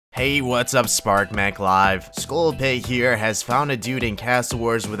Hey, what's up, SparcMacLlVE? SparcMacLlVE here has found a dude in Castle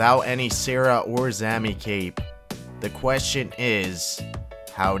Wars without any Sarah or Zammy cape. The question is,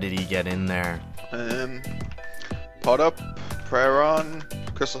 how did he get in there? Pot up, prayer on,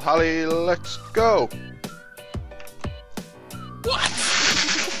 Crystal Holly, let's go! What?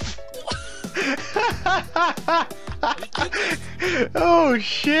 Oh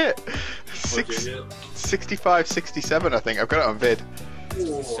shit! 65, 67 I think, I've got it on vid.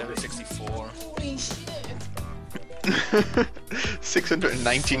 764. Holy shit.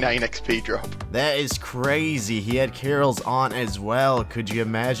 699 XP drop. That is crazy. He had Carol's aunt as well. Could you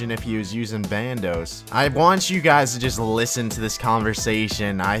imagine if he was using Bandos? I want you guys to just listen to this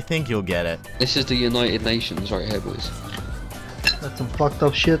conversation. I think you'll get it. This is the United Nations right here, boys. That's some fucked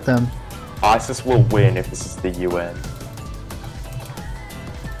up shit then. ISIS will win if this is the UN.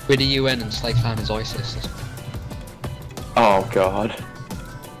 We're the UN and Slave Clan is ISIS. Oh god.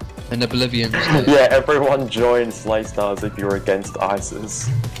 And the Bolivians. Yeah, everyone join Slay Stars if you're against ISIS.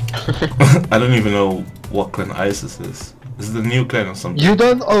 I don't even know what clan ISIS is. Is it the new clan or something? You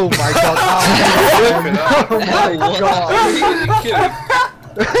don't? Oh my god. Oh my god.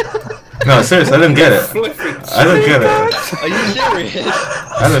 No, seriously, I didn't get it. I don't get it. Are you serious?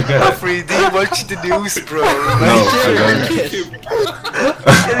 I don't get it. Freddie, watch the news, bro. No, I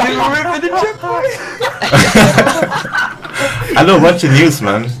don't. I don't watch the news,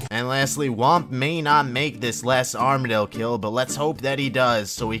 man. And lastly, Womp may not make this last Armadale kill, but let's hope that he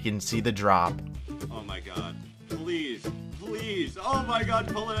does so we can see the drop. Oh my god. Please. Please. Oh my god.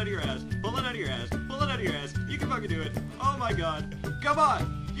 Pull it out of your ass. Pull it out of your ass. Pull it out of your ass. You can fucking do it. Oh my god. Come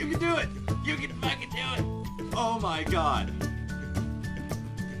on. You can do it. You can fucking do it. Oh my god.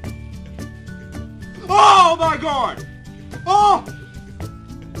 Oh my god. Oh!